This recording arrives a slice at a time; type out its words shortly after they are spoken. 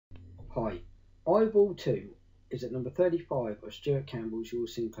Hi, Eyeball 2 is at number 35 of Stuart Campbell's Your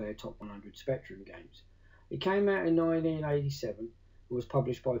Sinclair Top 100 Spectrum games. It came out in 1987 and was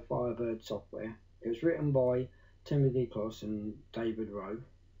published by Firebird Software. It was written by Timothy Kloss and David Rowe.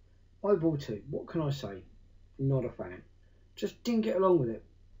 Eyeball 2, what can I say? Not a fan. Just didn't get along with it.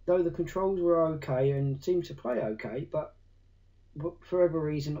 Though the controls were okay and seemed to play okay, but for whatever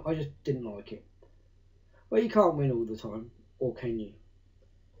reason I just didn't like it. Well, you can't win all the time, or can you?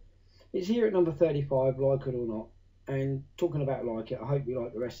 It's here at number 35, like it or not, and talking about like it, I hope you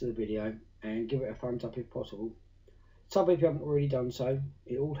like the rest of the video and give it a thumbs up if possible. Sub if you haven't already done so,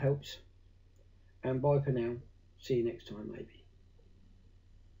 it all helps. And bye for now, see you next time maybe.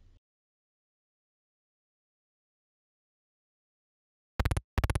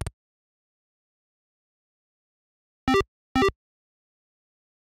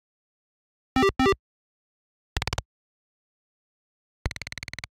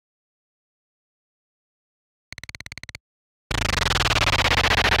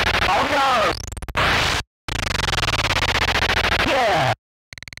 Oh no! Yeah!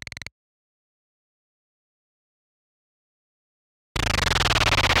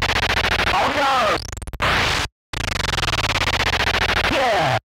 Oh no!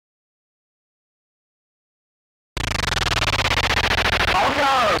 Yeah! Oh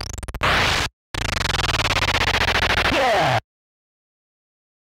no! Yeah!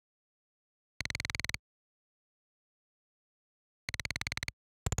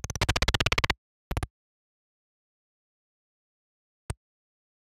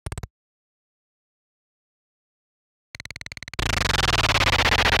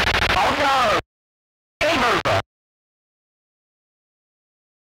 Oh no! Game over!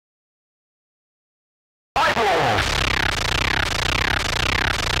 Eyeball!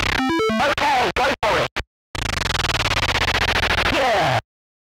 Okay, go for it! Yeah!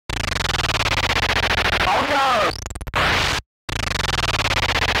 Oh no!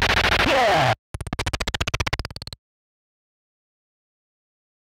 Yeah!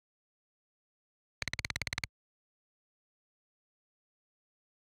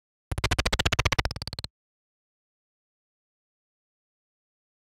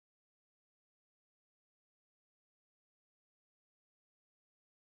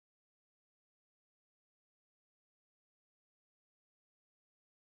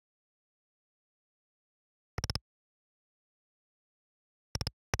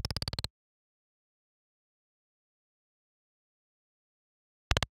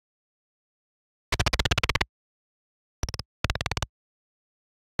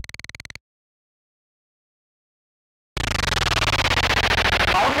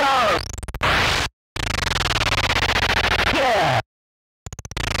 Oh no! Yeah!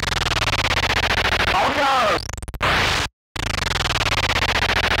 Oh no!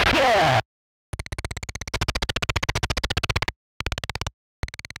 Yeah!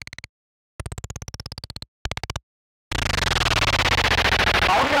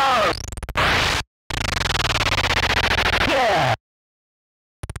 Oh no! Yeah!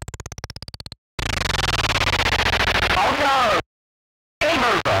 Oh no! Game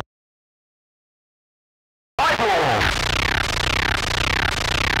over! Eyeball!